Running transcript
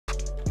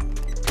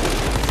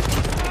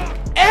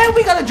And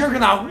we got a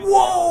Juggernaut.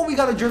 Whoa, we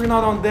got a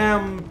Juggernaut on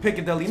damn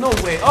Piccadilly. No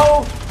way.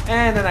 Oh,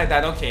 and then I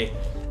died. Okay.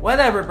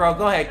 Whatever, bro.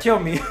 Go ahead. Kill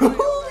me. We got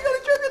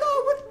a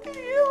Juggernaut. What the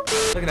hell?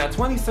 Look at that.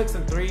 26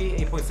 and 3,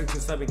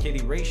 8.67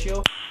 KD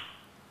ratio.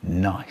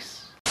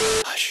 Nice.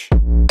 Hush.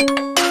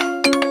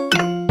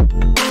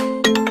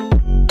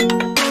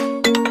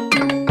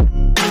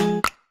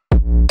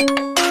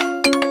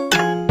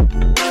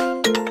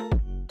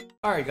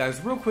 Alright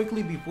guys, real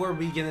quickly before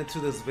we get into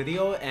this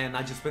video, and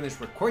I just finished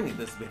recording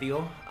this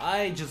video,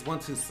 I just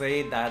want to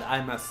say that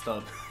I messed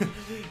up.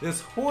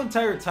 This whole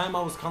entire time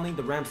I was calling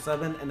the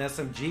RAM-7 an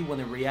SMG when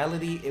in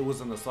reality it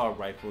was an assault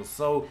rifle.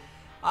 So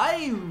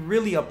I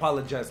really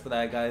apologize for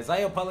that, guys. I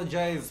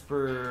apologize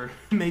for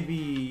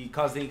maybe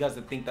causing you guys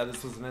to think that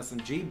this was an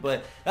SMG,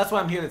 but that's why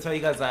I'm here to tell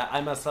you guys that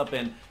I messed up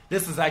and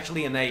this is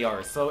actually an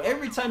AR. So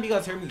every time you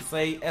guys hear me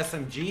say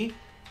SMG,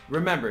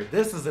 remember,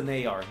 this is an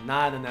AR,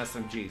 not an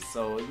SMG.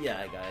 So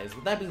yeah, guys,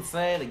 with that being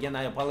said, again,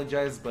 I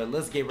apologize, but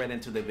let's get right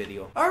into the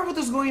video. Alright, what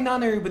is going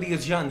on, everybody?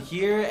 It's John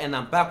here, and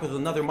I'm back with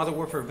another Modern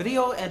Warfare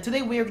video, and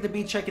today we are going to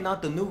be checking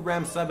out the new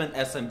RAM-7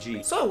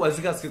 SMG. So, as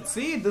you guys can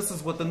see, this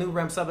is what the new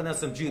RAM-7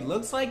 SMG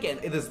looks like,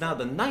 and it is now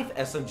the 9th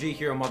SMG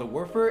here in Modern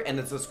Warfare, and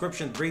its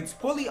description reads,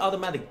 fully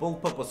automatic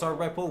bullpup assault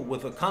rifle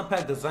with a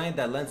compact design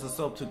that lends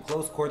itself to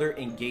close quarter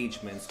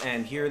engagements.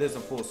 And here it is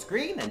in full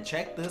screen, and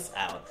check this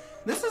out.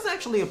 This is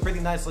actually a pretty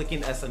nice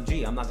looking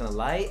SMG, I'm not gonna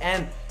lie,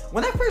 and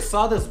when I first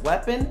saw this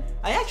weapon,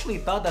 I actually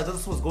thought that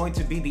this was going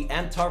to be the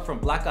MTAR from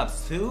Black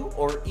Ops 2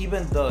 or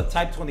even the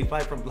Type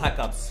 25 from Black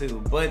Ops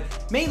 2, but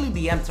mainly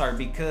the MTAR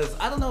because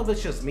I don't know if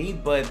it's just me,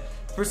 but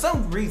for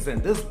some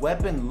reason this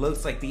weapon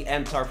looks like the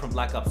MTAR from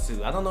Black Ops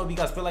 2. I don't know if you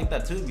guys feel like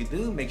that too. If you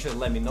do, make sure to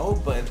let me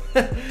know, but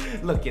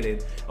look at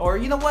it. Or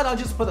you know what, I'll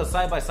just put a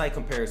side-by-side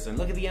comparison.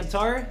 Look at the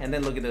MTAR and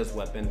then look at this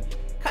weapon.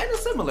 Kind of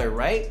similar,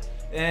 right?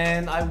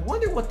 And I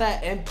wonder what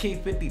that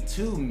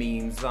MK52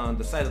 means on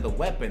the side of the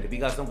weapon. If you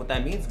guys know what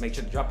that means, make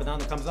sure to drop it down in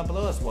the comments down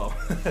below as well.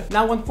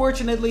 Now,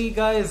 unfortunately,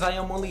 guys, I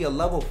am only a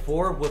level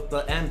 4 with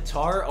the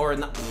MTAR, or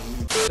not,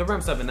 the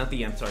RAM-7, not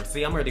the MTAR.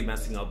 See, I'm already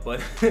messing up,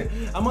 but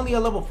I'm only a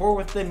level 4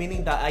 with it,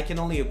 meaning that I can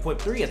only equip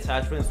 3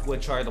 attachments,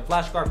 which are the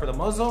flash guard for the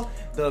muzzle,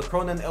 the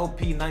Cronin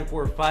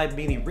LP945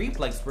 mini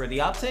reflex for the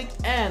optic,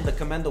 and the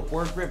Commando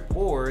foregrip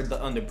for the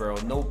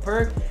underbarrel. No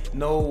perk,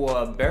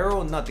 no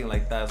barrel, nothing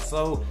like that.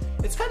 So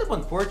it's kind of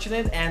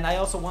unfortunate, and I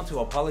also want to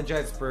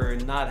apologize for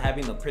not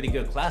having a pretty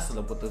good class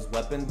setup with this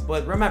weapon.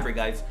 But remember,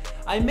 guys,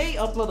 I may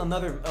upload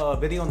another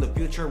video in the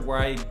future where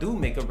I do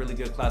make a really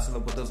good class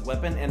setup with this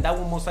weapon, and that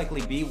will most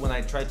likely be when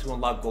I try to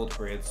unlock gold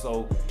for it.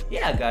 So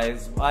yeah,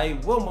 guys, I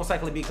will most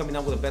likely be coming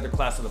out with a better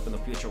class setup in the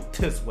future with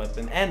this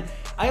weapon. And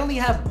I only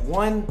have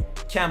one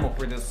camo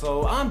for this,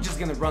 so I'm just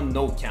gonna run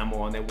no camo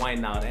on it. Why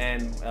not?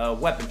 And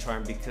weapon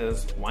charm,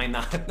 because why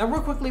not? Now,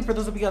 real quickly, for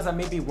those of you guys that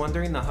may be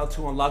wondering how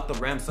to unlock the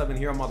RAM-7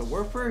 here on Modern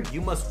Warfare, you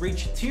must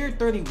reach tier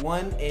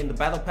 31 in the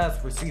battle pass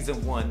for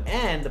season 1,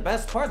 and the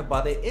best part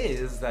about it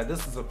is that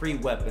this is a free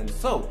weapon.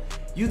 So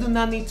you do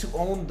not need to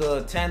own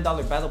the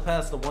 $10 battle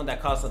pass, the one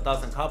that costs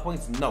 1,000 COD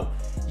points. No,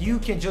 you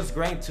can just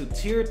grind to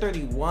tier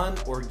 31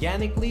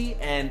 organically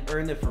and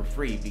earn it for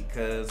free,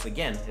 because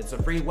again, it's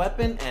a free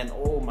weapon. And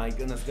oh my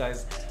goodness,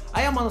 guys,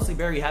 I am honestly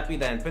very happy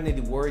that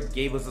Infinity Ward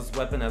gave us this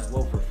weapon as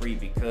well for free,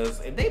 because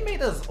if they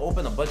made us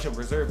open a bunch of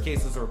reserve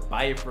cases or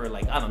buy it for,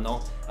 like, I don't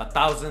know,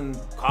 1,000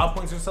 COD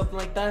points or something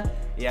like that,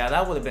 yeah,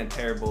 that would have been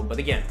terrible. But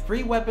again,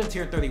 free weapon,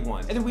 tier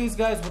 31. Anyways,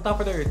 guys, without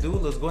further ado,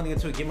 let's go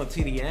into a game of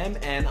TDM,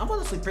 and I'm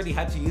honestly pretty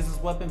hyped to use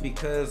this weapon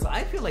because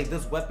I feel like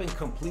this weapon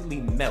completely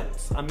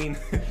melts. I mean,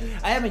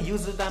 I haven't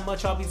used it that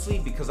much, obviously,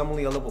 because I'm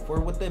only a level 4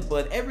 with it,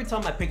 but every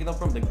time I pick it up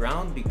from the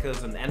ground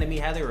because an enemy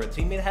had it or a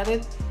teammate had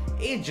it,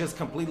 it just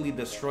completely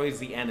destroys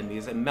the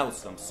enemies and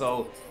melts them.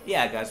 So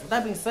yeah, guys, with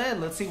that being said,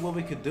 let's see what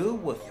we could do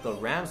with the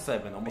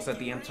RAM-7, almost at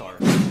the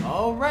MTAR.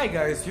 Alright,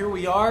 guys, here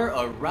we are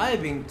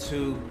arriving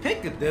to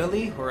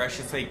Piccadilly, or I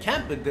should say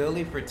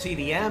Piccadilly, for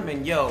TDM.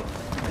 And yo,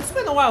 it's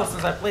been a while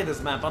since I played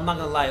this map, I'm not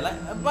gonna lie.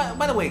 Like,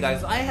 by the way,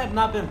 guys, I have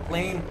not been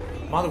playing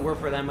Modern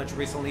Warfare that much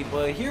recently,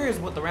 but here is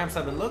what the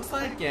RAM-7 looks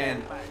like,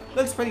 and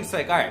looks pretty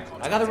sick. Alright,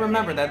 I gotta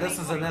remember that this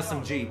is an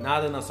SMG,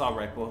 not an assault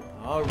rifle.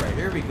 Alright,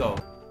 here we go.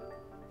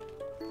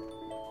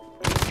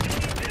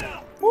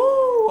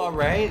 Woo!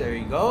 Alright, there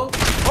you go.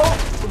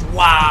 Oh!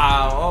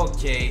 Wow!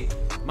 Okay.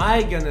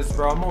 My goodness,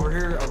 bro. I'm over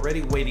here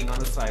already waiting on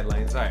the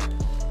sidelines. Alright.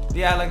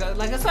 Yeah, like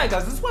I said,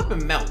 guys, this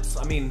weapon melts.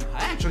 I mean,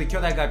 I actually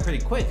killed that guy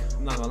pretty quick.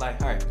 I'm not gonna lie.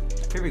 Alright.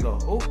 Here we go.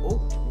 Oh, oh,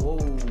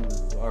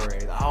 whoa.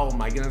 Alright. Oh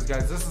my goodness,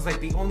 guys. This is like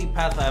the only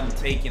path I'm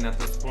taking at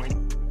this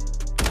point.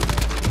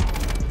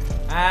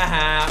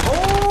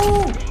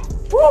 Oh!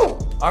 Woo!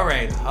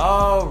 Alright,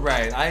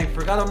 alright. I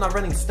forgot I'm not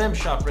running stem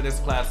shot for this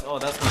class. Oh,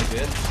 that's not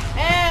good.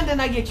 And then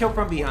I get killed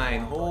from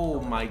behind. Oh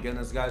my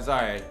goodness, guys.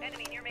 Alright.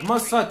 It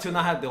must suck to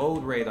not have the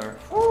old radar.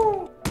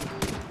 Woo!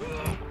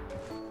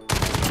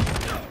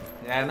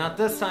 Yeah, not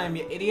this time,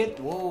 you idiot.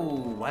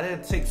 Whoa, why did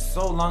it take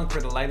so long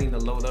for the lighting to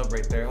load up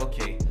right there?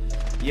 Okay.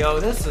 Yo,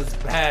 this is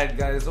bad,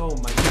 guys. Oh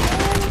my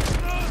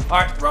god.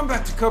 Alright, run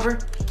back to cover.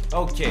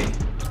 Okay.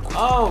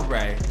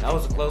 Alright, that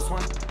was a close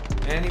one.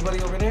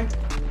 Anybody over there? I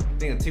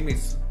think the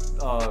teammate's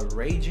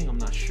raging. I'm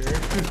not sure.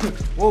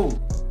 Whoa.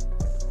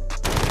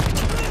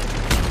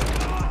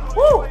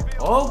 Woo!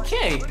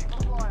 Okay.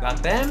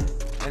 Got them.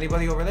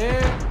 Anybody over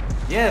there?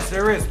 Yes,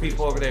 there is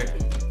people over there.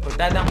 Put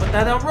that down,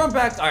 run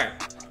back. Alright,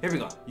 here we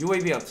go.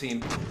 UAV up,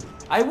 team.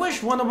 I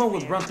wish one of them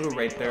would run through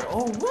right there.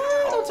 Oh,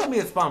 what? Don't tell me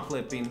it's spawn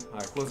flipping.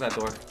 Alright, close that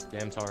door.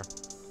 Yeah, MTAR.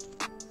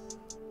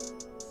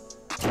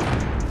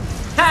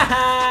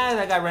 Haha!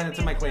 That guy ran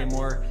into my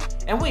claymore.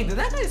 And wait, did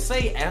that guy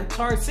say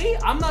MTAR? See,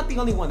 I'm not the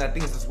only one that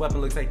thinks this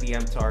weapon looks like the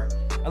MTAR.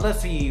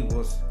 Unless he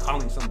was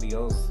calling somebody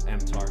else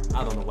MTAR.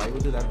 I don't know why he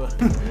would do that, but...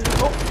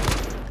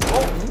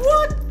 oh,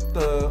 what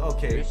the...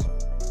 Okay.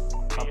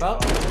 Pop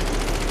out.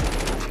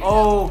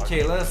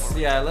 Okay,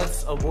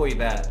 let's avoid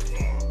that.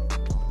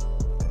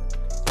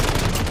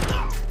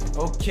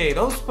 Okay,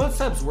 those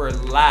footsteps were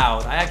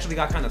loud. I actually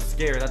got kind of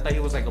scared. I thought he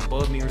was like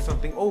above me or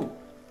something. Oh,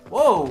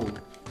 whoa.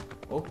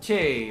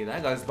 Okay,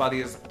 that guy's body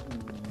is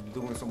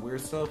doing some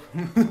weird stuff.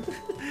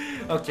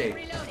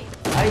 Okay.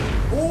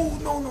 Oh,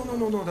 no,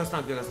 that's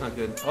not good.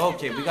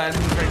 Okay, we got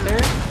enemies right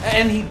there.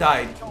 And he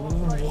died.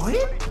 What?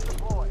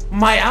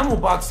 My ammo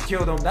box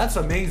killed him. That's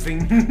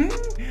amazing.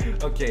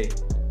 Okay.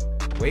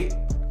 Wait.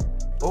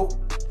 Oh,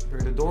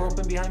 heard the door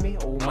open behind me.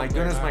 Oh my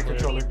goodness, my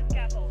controller.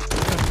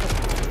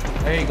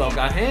 There you go,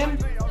 got him.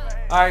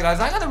 Alright guys,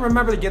 I gotta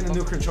remember to get the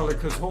new controller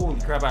because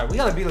holy crap, alright, we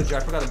got a Beetlejuice, I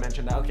forgot to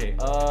mention that. Okay,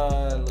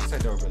 looks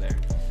like they're over there.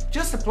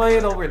 Just to play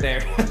it over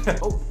there.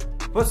 Oh,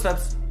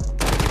 footsteps.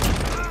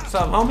 What's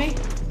up, homie?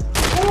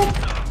 Oh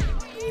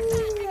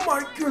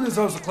my goodness,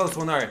 that was a close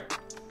one. Alright,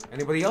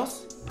 anybody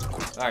else?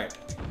 Alright,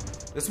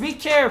 let's be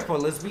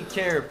careful,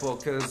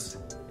 because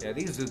yeah,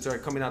 these dudes are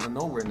coming out of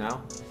nowhere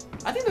now.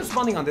 I think they're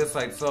spawning on this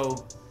side,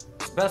 so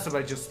it's best if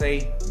I just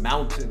stay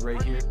mounted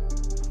right here.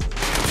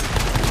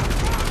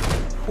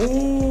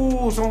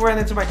 Ooh, someone ran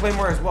into my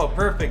claymore as well.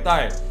 Perfect.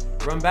 Alright.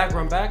 Run back.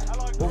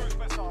 Oh.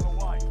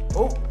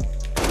 Oh.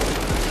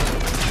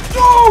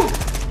 Oh!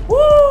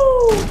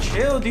 Woo!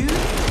 Chill, dude.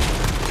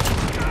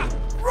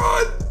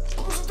 Run!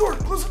 Close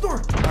the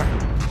door.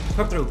 Alright.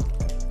 Come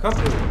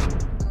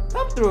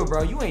through,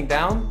 bro. You ain't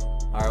down.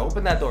 Alright,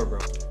 open that door, bro.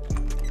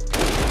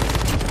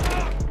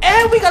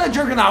 And we got a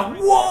Juggernaut.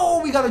 Whoa!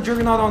 We got a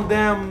Juggernaut on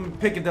them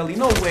Piccadilly.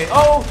 No way.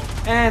 Oh!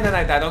 And then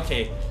I died.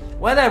 Okay.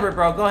 Whatever,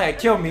 bro. Go ahead.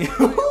 Kill me.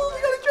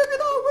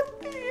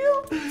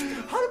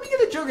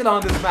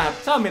 Juggernaut on this map.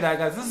 Tell me that,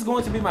 guys. This is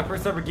going to be my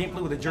first ever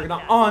gameplay with a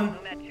Juggernaut on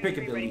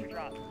Piccadilly.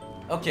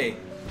 Okay.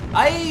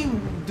 I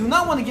do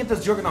not want to get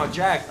this Juggernaut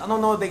jacked. I don't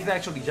know if they can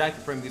actually jack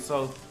it for me,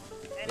 so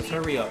let's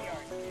hurry up.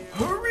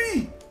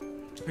 Hurry!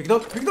 Pick it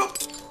up.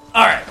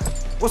 Alright.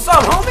 What's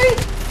up, homie?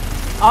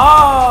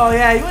 Oh,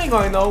 yeah, you ain't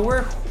going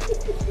nowhere.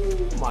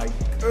 Oh, my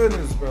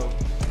goodness, bro.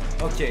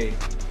 Okay.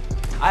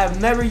 I have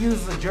never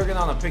used a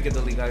Juggernaut on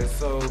Piccadilly, guys,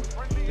 so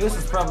this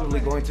is probably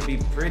going to be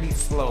pretty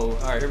slow.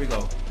 Alright, here we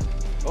go.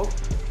 Oh,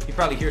 he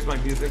probably hears my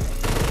music.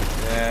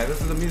 Yeah,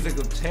 this is the music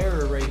of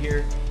terror right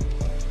here.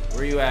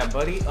 Where you at,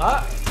 buddy?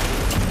 Ah!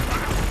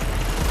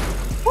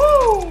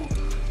 Woo!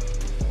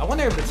 I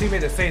wonder if the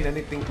teammate is saying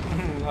anything.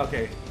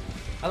 Okay.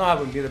 I don't have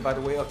him muted, by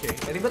the way. Okay.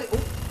 Anybody?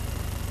 Oh.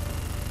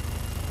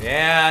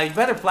 Yeah, you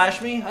better flash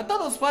me. I thought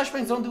those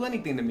flashbangs don't do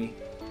anything to me.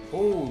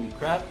 Holy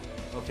crap.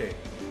 Okay.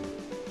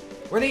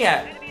 Where they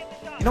at?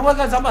 You know what,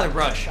 guys? I'm about to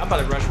rush.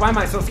 Why am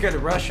I so scared to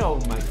rush? Oh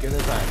my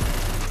goodness. Alright.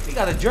 We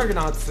got a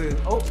Juggernaut soon.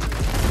 Oh.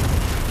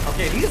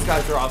 Okay, these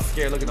guys are all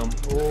scared. Look at them.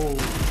 Oh.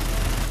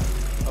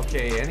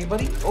 Okay,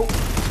 anybody? Oh.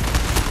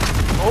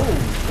 Oh.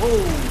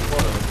 Whoa.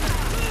 Hold on.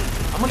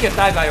 I'm gonna get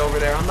that guy over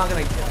there. I'm not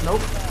gonna.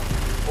 Nope.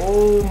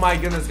 Oh my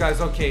goodness, guys.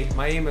 Okay,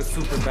 my aim is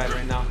super bad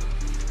right now.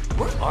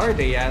 Where are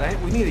they at?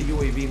 We need a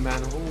UAV,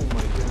 man. Oh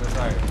my goodness.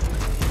 Alright.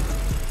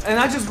 And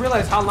I just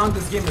realized how long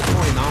this game is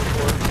going on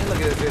for. Hey,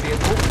 look at this idiot.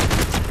 Oh.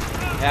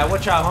 Yeah,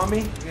 watch out,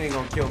 homie. You ain't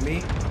gonna kill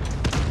me.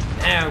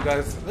 Damn,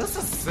 guys, this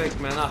is sick,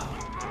 man.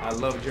 I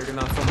love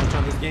Juggernaut so much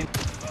on this game.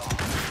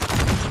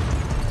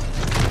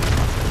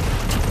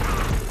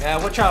 Yeah,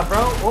 watch out,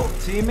 bro. Oh,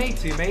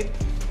 teammate.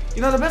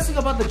 You know, the best thing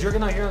about the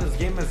Juggernaut here in this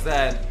game is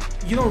that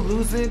you don't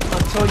lose it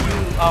until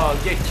you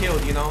get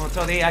killed, you know,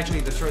 until they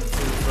actually destroy the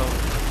suit. So,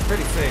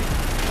 pretty sick.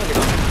 Look at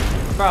them.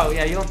 Bro,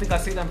 yeah, you don't think I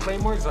see them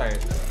claymores?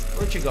 Alright,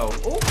 where'd you go?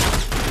 Oh.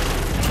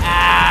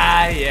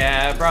 Ah,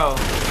 yeah, bro.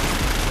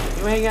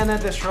 You ain't gonna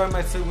destroy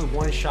my suit with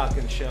one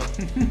shotgun shell.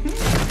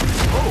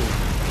 Oh,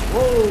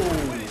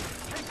 whoa.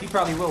 He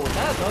probably will with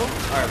that, though.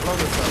 Alright, blow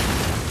this up.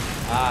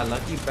 Ah,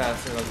 lucky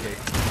bastard. Okay.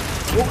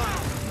 Whoa.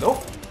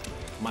 Nope.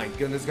 My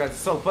goodness, guys. It's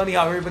so funny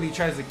how everybody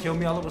tries to kill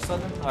me all of a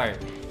sudden. Alright.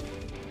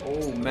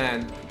 Oh,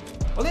 man.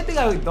 Only thing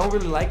I don't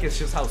really like is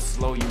just how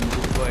slow you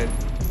move, but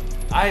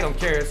I don't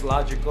care. It's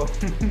logical.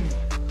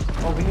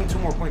 Oh, we need 2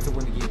 more points to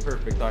win the game.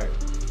 Perfect. Alright.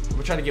 I'm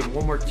gonna try to get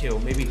 1 more kill.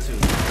 Maybe 2.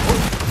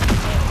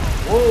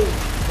 Whoa.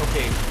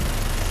 Okay.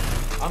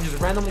 I'm just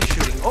randomly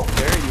shooting. Oh,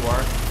 there you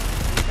are.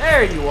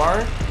 There you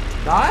are.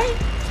 Die?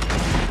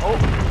 Oh.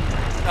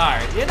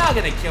 Alright. You're not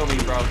gonna kill me,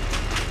 bro.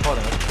 Hold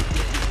on.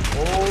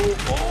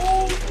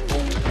 Oh.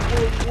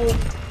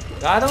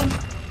 Got him?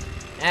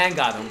 And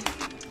got him.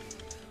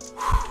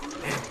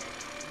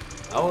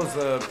 That was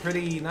a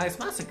pretty nice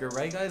massacre,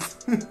 right, guys?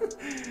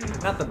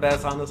 Not the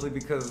best, honestly,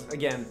 because,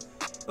 again,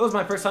 it was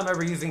my first time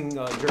ever using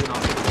Juggernaut.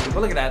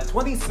 But look at that,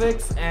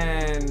 26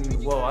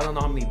 and, whoa, I don't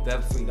know how many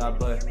deaths we got,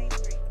 but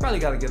probably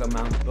got a good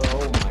amount. But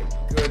oh my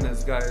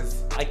goodness,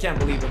 guys. I can't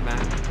believe it,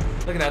 man.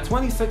 Look at that,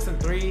 26 and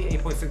 3,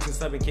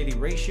 8.67 KD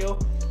ratio.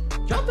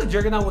 Drop the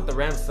Juggernaut with the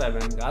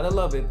RAM-7. Gotta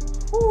love it.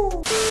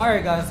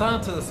 Alright guys,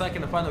 on to the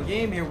second and final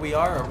game. Here we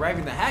are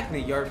arriving to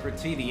Hackney Yard for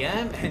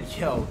TDM. And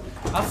yo,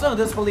 I'm still in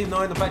disbelief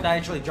knowing the fact that I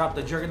actually dropped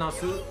the Juggernaut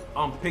suit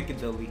on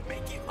Piccadilly.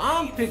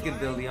 On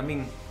Piccadilly. I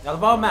mean, out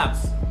of all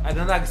maps, I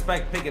did not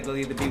expect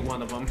Piccadilly to be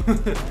one of them.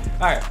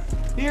 Alright,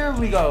 here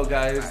we go,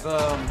 guys.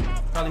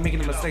 Probably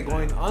making a mistake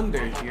going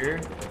under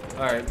here.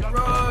 Alright,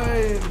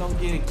 run! Don't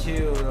get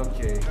killed.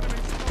 Okay.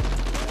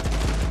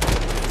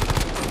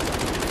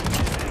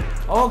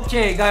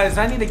 Okay, guys,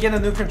 I need to get a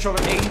new controller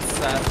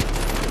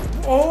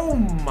ASAP. Oh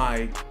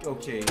my,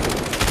 okay.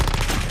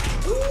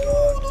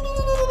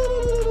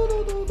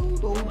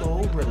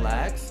 No,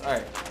 relax.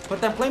 Alright, put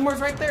that Claymores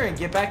right there and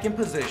get back in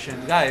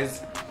position.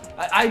 Guys,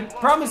 I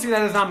promise you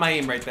that is not my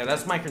aim right there.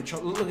 That's my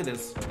control. Look at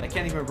this. I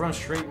can't even run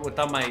straight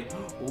without my...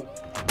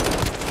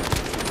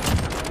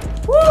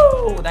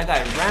 Woo! That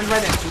guy ran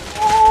right into...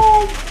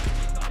 Oh!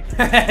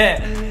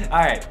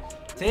 Alright.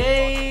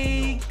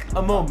 Take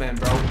a moment,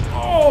 bro.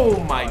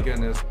 Oh my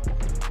goodness.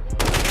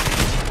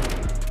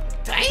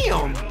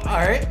 Damn!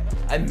 Alright.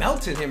 I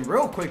melted him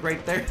real quick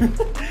right there.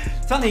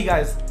 Telling you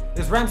guys,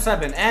 this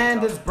RAM-7 and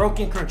this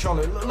broken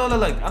controller.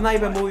 Look. I'm not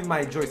even moving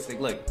my joystick.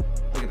 Look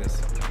at this.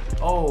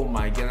 Oh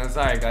my goodness.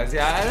 Alright, guys.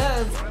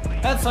 Yeah,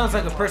 that sounds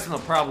like a personal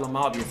problem,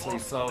 obviously.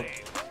 So,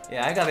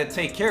 yeah, I gotta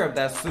take care of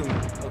that soon.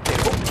 Okay.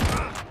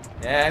 Oh.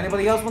 Yeah,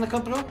 anybody else want to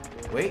come through?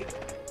 Wait.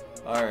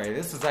 Alright,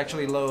 this is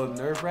actually a little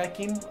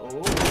nerve-wracking.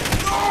 Oh.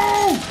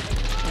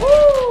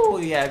 Woo!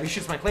 Yeah, if he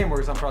shoots my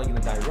claymores, I'm probably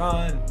gonna die.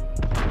 Run.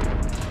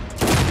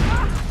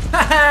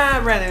 Haha!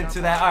 Ran into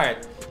that.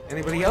 Alright.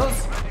 Anybody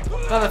else?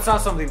 Thought I saw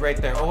somebody right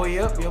there. Oh,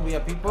 yep, we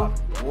have people.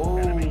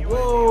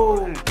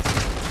 Whoa.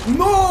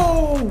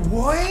 No!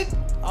 What?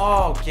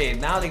 Okay,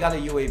 now they got a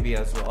UAV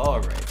as well.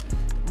 Alright.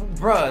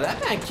 Bruh, that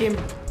man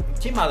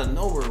came out of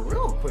nowhere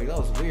real quick. That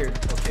was weird.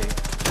 Okay.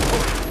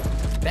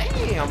 Oh.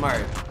 Damn,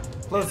 alright.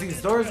 Close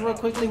these doors real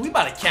quickly. We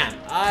about to camp.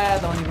 I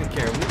don't even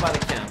care. We about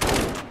to camp.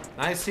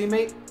 Nice,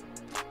 teammate.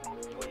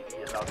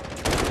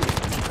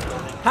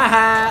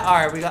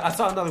 Haha. Alright, I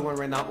saw another one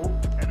right now. Oh.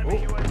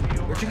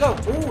 Where'd you go?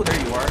 Oh, there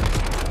you are.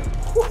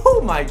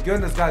 Oh my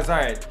goodness, guys.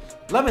 Alright.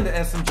 Loving the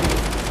SMG.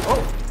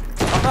 Oh.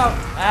 Pop out.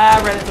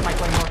 I ran into my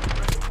claymore.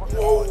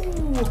 Oh,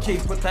 okay,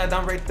 put that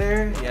down right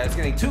there. Yeah, it's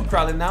getting too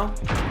crowded now.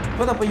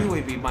 Put up a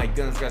UAV. My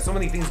goodness, guys. So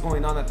many things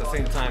going on at the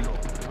same time.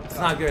 It's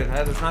not good.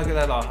 That is not good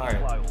at all.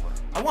 Alright.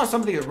 I want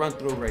somebody to run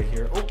through right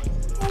here. Oh,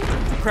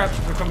 crap.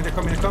 They're coming.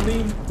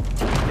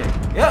 Okay.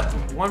 Yep.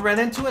 One ran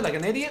into it like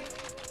an idiot.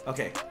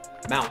 Okay.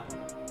 Mount.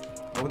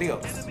 Nobody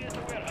else.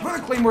 Put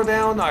a claymore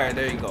down. Alright,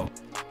 there you go.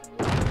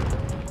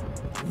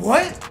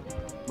 What?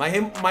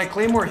 My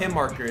claymore hit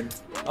marker.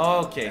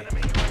 Okay.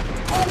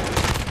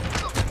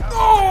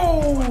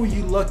 Oh,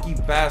 you lucky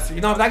bastard.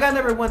 You know, if that guy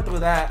never went through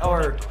that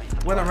or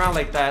went around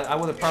like that, I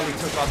would have probably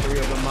took all 3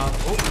 of them out.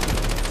 Oh.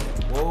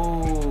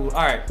 Whoa.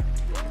 Alright.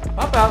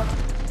 Pop out.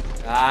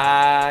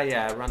 Ah,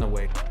 yeah, run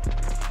away.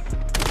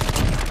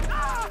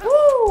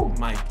 Woo!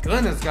 My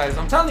goodness, guys,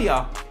 I'm telling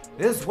y'all,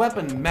 this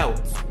weapon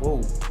melts.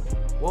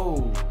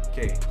 Whoa,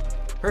 okay.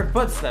 Heard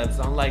footsteps,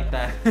 unlike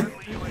that.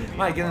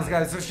 My goodness,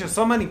 guys, there's just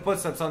so many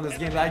footsteps on this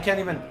game that I can't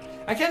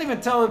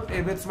even tell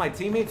if it's my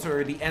teammates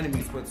or the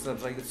enemy's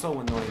footsteps. Like, it's so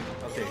annoying.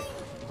 Okay,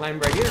 climb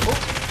right here. Oh.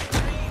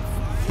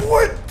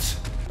 What?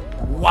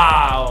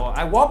 Wow,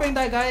 I wallbanged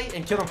that guy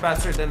and killed him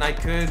faster than I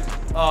could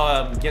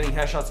getting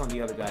headshots on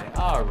the other guy.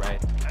 All right.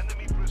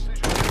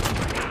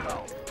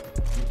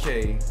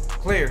 Okay,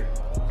 clear.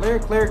 Oh,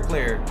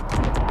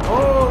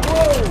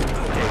 whoa.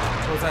 Okay,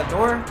 close that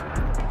door.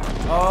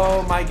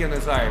 Oh my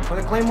goodness. All right, put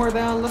a claymore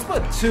down. Let's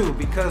put 2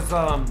 because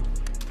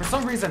for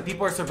some reason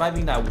people are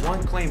surviving that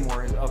 1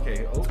 claymore.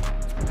 Okay. Oh.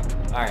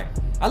 All right.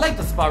 I like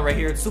the spot right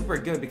here. It's super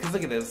good because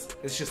look at this.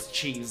 It's just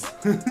cheese.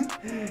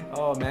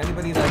 Oh man,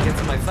 anybody that gets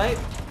in my sight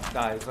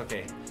dies.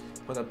 Okay,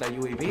 put up that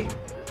UAV.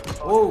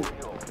 Oh,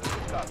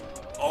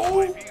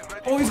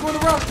 he's going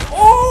around.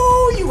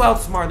 Oh, you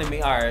outsmarted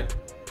me. All right.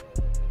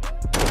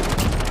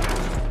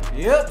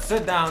 Yep,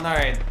 sit down. All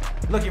right.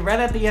 Looking right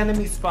at the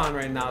enemy spawn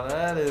right now.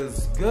 That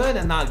is good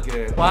and not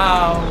good.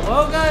 Wow.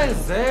 Well,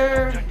 guys,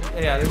 there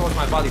goes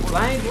my body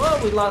blind.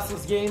 Well, we lost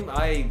this game.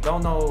 I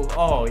don't know.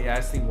 Oh, yeah, I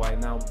see why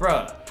now.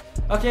 Bruh.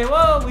 Okay,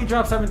 well, we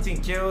dropped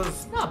 17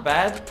 kills. Not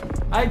bad.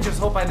 I just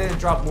hope I didn't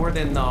drop more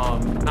than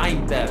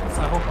 9 deaths.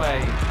 I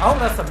hope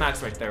that's the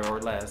max right there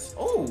or less.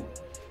 Oh,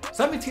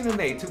 17 and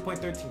 8,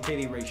 2.13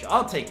 KD ratio.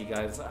 I'll take it,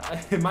 guys.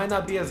 It might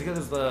not be as good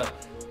as the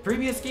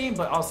previous game,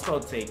 but I'll still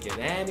take it.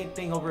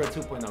 Anything over a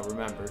 2.0,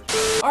 remember.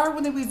 Alright, well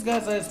anyways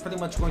guys, that is pretty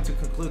much going to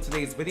conclude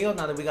today's video.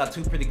 Now that we got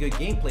two pretty good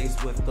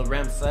gameplays with the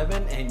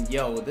RAM-7, and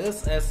yo,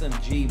 this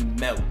SMG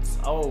melts.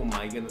 Oh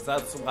my goodness,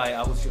 that's why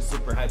I was just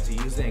super hyped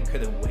to use it and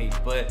couldn't wait.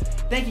 But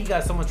thank you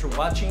guys so much for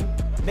watching.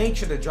 Make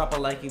sure to drop a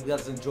like if you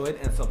guys enjoyed,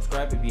 and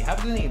subscribe if you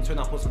haven't, and turn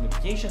on post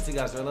notifications so you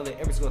guys are alerted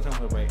every single time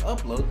whenever I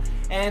upload.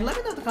 And let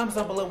me know in the comments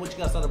down below what you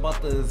guys thought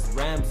about this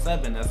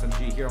RAM-7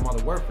 SMG here on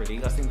Modern Warfare. Do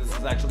you guys think this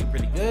is actually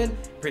pretty good,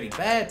 pretty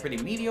bad, pretty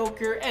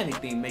mediocre,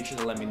 anything? Make sure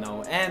to let me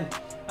know. And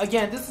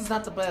again, this is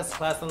not the best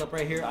class setup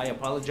right here. I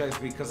apologize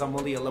because I'm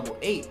only a level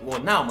 8.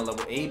 Well, now I'm a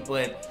level 8,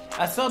 but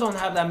I still don't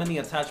have that many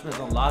attachments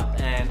unlocked,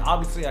 and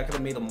obviously I could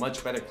have made a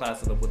much better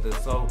class setup with this.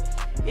 So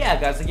yeah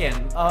guys,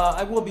 again,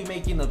 I will be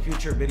making a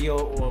future video,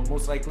 or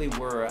most likely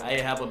where I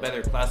have a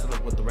better class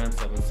setup with the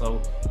RAM-7,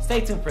 so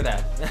stay tuned for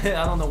that.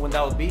 I don't know when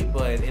that will be,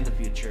 but in the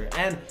future.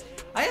 And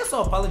I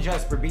also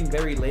apologize for being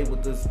very late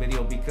with this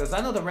video, because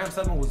I know the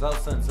RAM-7 was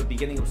out since the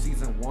beginning of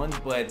season 1,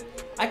 but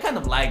I kind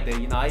of lagged it.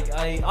 You know,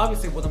 I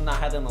obviously would have not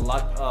had it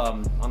unlocked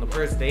on the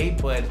first day,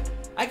 but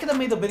I could have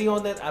made a video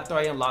on it after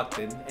I unlocked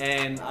it,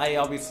 and I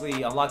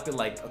obviously unlocked it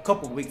like a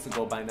couple weeks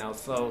ago by now,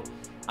 so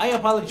I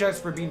apologize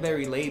for being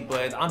very late,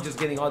 but I'm just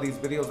getting all these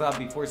videos out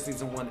before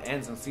season 1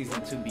 ends and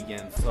season 2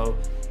 begins. So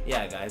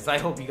yeah guys, I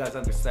hope you guys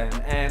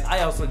understand. And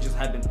I also just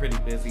have been pretty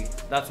busy.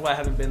 That's why I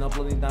haven't been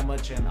uploading that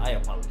much, and I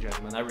apologize,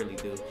 man, I really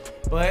do.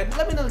 But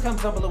let me know in the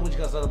comments down below what you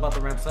guys thought about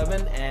the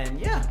RAM-7, and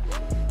yeah.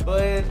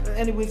 But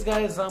anyways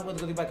guys, I'm going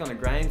to get back on the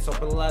grind. So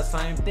for the last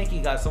time, thank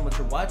you guys so much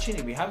for watching.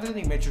 If you haven't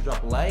already, make sure to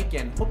drop a like,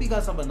 and hope you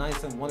guys have a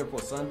nice and wonderful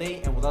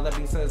Sunday. And with all that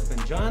being said, it's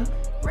been John,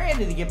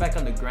 ready to get back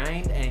on the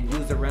grind and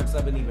use the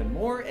RAM-7 even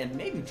more, and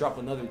maybe drop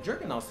another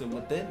Juggernaut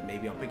with it,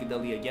 maybe on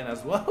Piccadilly again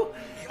as well.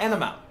 And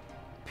I'm out.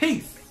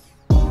 Peace!